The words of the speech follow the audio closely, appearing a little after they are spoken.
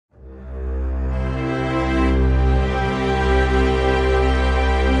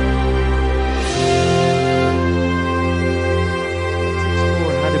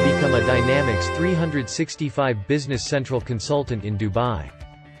Dynamics 365 Business Central Consultant in Dubai.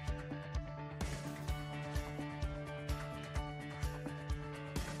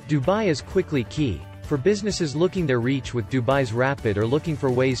 Dubai is quickly key for businesses looking their reach with Dubai's rapid or looking for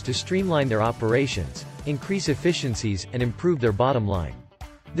ways to streamline their operations, increase efficiencies, and improve their bottom line.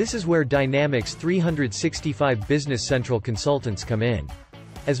 This is where Dynamics 365 Business Central Consultants come in.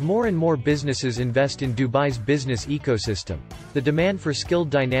 As more and more businesses invest in Dubai's business ecosystem, the demand for skilled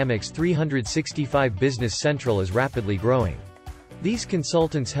Dynamics 365 Business Central is rapidly growing. These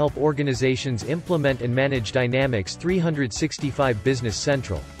consultants help organizations implement and manage Dynamics 365 Business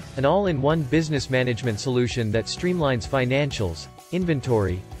Central, an all-in-one business management solution that streamlines financials,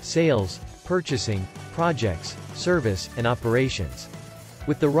 inventory, sales, purchasing, projects, service, and operations.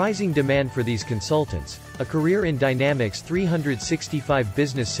 With the rising demand for these consultants, a career in Dynamics 365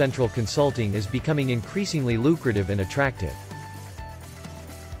 Business Central Consulting is becoming increasingly lucrative and attractive.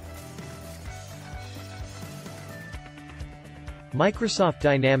 Microsoft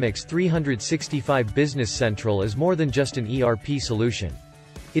Dynamics 365 Business Central is more than just an ERP solution.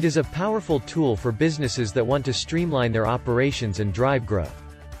 It is a powerful tool for businesses that want to streamline their operations and drive growth.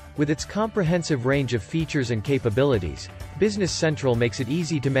 With its comprehensive range of features and capabilities, Business Central makes it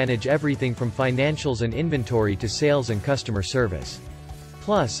easy to manage everything from financials and inventory to sales and customer service.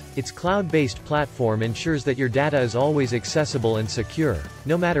 Plus, its cloud-based platform ensures that your data is always accessible and secure,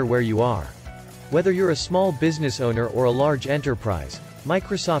 no matter where you are. Whether you're a small business owner or a large enterprise,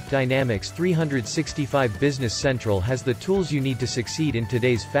 Microsoft Dynamics 365 Business Central has the tools you need to succeed in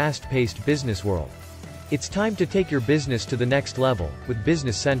today's fast-paced business world. It's time to take your business to the next level with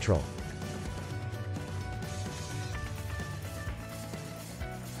Business Central.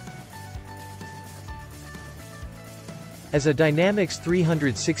 As a Dynamics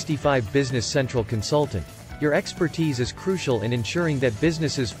 365 Business Central consultant, your expertise is crucial in ensuring that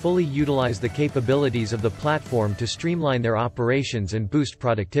businesses fully utilize the capabilities of the platform to streamline their operations and boost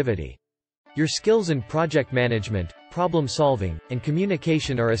productivity. Your skills in project management, problem solving, and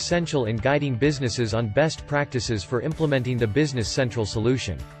communication are essential in guiding businesses on best practices for implementing the Business Central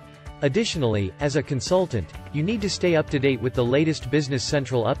solution. Additionally, as a consultant, you need to stay up to date with the latest Business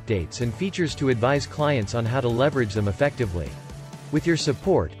Central updates and features to advise clients on how to leverage them effectively. With your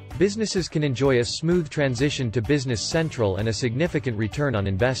support, businesses can enjoy a smooth transition to Business Central and a significant return on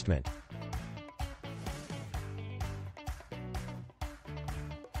investment.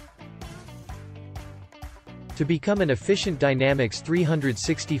 To become an efficient Dynamics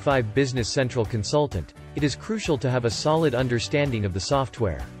 365 Business Central consultant, it is crucial to have a solid understanding of the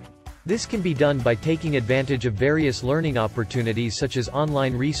software. This can be done by taking advantage of various learning opportunities such as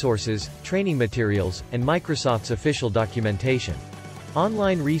online resources, training materials, and Microsoft's official documentation.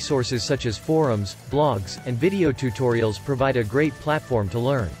 Online resources such as forums, blogs, and video tutorials provide a great platform to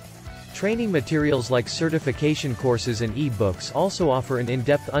learn. Training materials like certification courses and e-books also offer an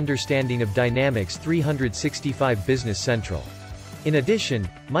in-depth understanding of Dynamics 365 Business Central. In addition,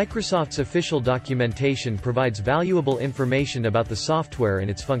 Microsoft's official documentation provides valuable information about the software and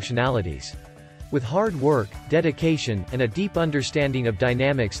its functionalities. With hard work, dedication, and a deep understanding of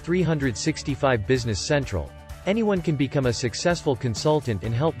Dynamics 365 Business Central, anyone can become a successful consultant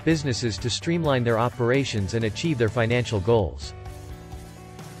and help businesses to streamline their operations and achieve their financial goals.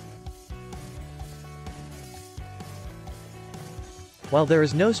 While there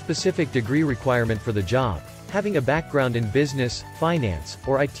is no specific degree requirement for the job, having a background in business, finance,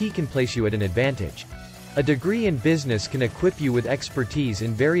 or IT can place you at an advantage. A degree in business can equip you with expertise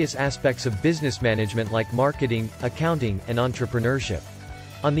in various aspects of business management like marketing, accounting, and entrepreneurship.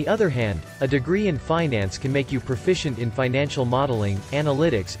 On the other hand, a degree in finance can make you proficient in financial modeling,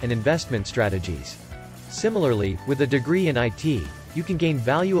 analytics, and investment strategies. Similarly, with a degree in IT, you can gain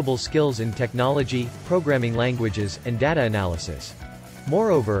valuable skills in technology, programming languages, and data analysis.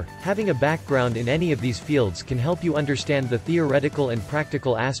 Moreover, having a background in any of these fields can help you understand the theoretical and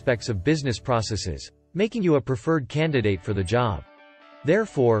practical aspects of business processes, making you a preferred candidate for the job.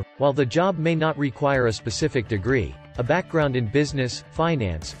 Therefore, while the job may not require a specific degree, a background in business,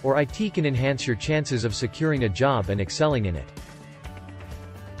 finance, or IT can enhance your chances of securing a job and excelling in it.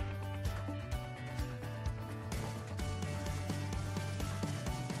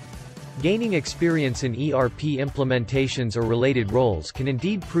 Gaining experience in ERP implementations or related roles can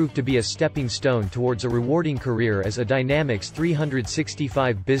indeed prove to be a stepping stone towards a rewarding career as a Dynamics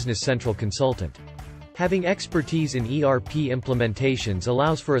 365 Business Central consultant. Having expertise in ERP implementations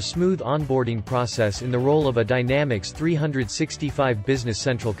allows for a smooth onboarding process in the role of a Dynamics 365 Business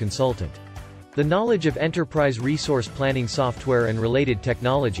Central consultant. The knowledge of enterprise resource planning software and related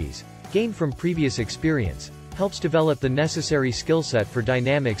technologies, gained from previous experience, helps develop the necessary skill set for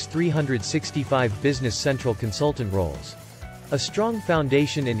Dynamics 365 Business Central consultant roles. A strong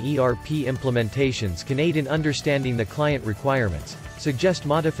foundation in ERP implementations can aid in understanding the client requirements, suggest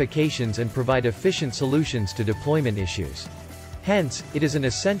modifications and provide efficient solutions to deployment issues. Hence, it is an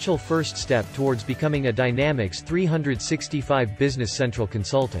essential first step towards becoming a Dynamics 365 Business Central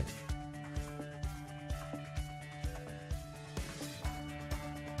consultant.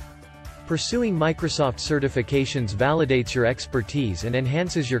 Pursuing Microsoft certifications validates your expertise and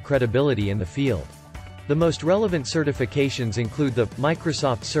enhances your credibility in the field. The most relevant certifications include the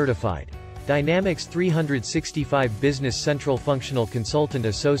Microsoft Certified Dynamics 365 Business Central Functional Consultant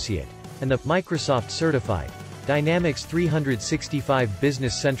Associate and the Microsoft Certified Dynamics 365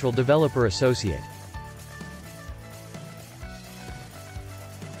 Business Central Developer Associate.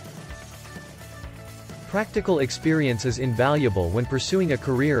 Practical experience is invaluable when pursuing a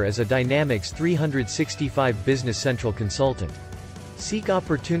career as a Dynamics 365 Business Central consultant. Seek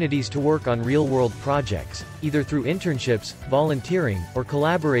opportunities to work on real-world projects, either through internships, volunteering, or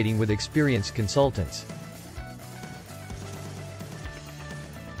collaborating with experienced consultants.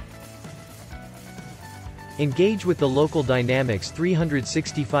 Engage with the local Dynamics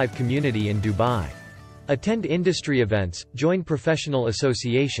 365 community in Dubai. Attend industry events, join professional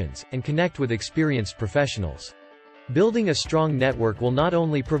associations, and connect with experienced professionals. Building a strong network will not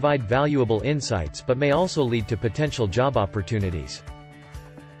only provide valuable insights but may also lead to potential job opportunities.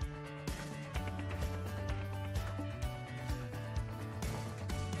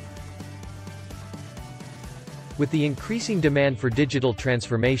 With the increasing demand for digital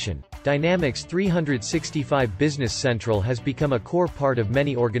transformation, Dynamics 365 Business Central has become a core part of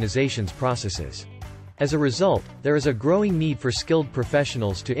many organizations' processes. As a result, there is a growing need for skilled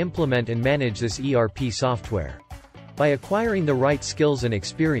professionals to implement and manage this ERP software. By acquiring the right skills and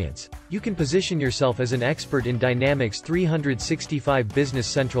experience, you can position yourself as an expert in Dynamics 365 Business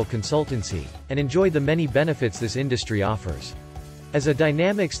Central consultancy, and enjoy the many benefits this industry offers. As a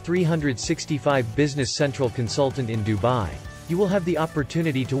Dynamics 365 Business Central consultant in Dubai, you will have the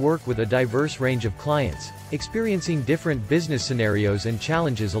opportunity to work with a diverse range of clients, experiencing different business scenarios and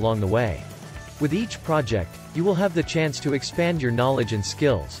challenges along the way. With each project, you will have the chance to expand your knowledge and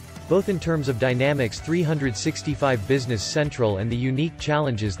skills, both in terms of Dynamics 365 Business Central and the unique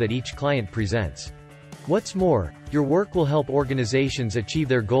challenges that each client presents. What's more, your work will help organizations achieve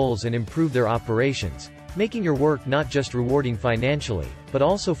their goals and improve their operations, making your work not just rewarding financially, but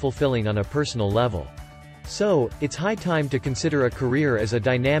also fulfilling on a personal level. So, it's high time to consider a career as a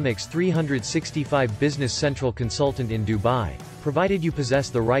Dynamics 365 Business Central consultant in Dubai, provided you possess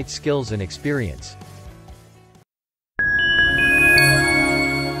the right skills and experience.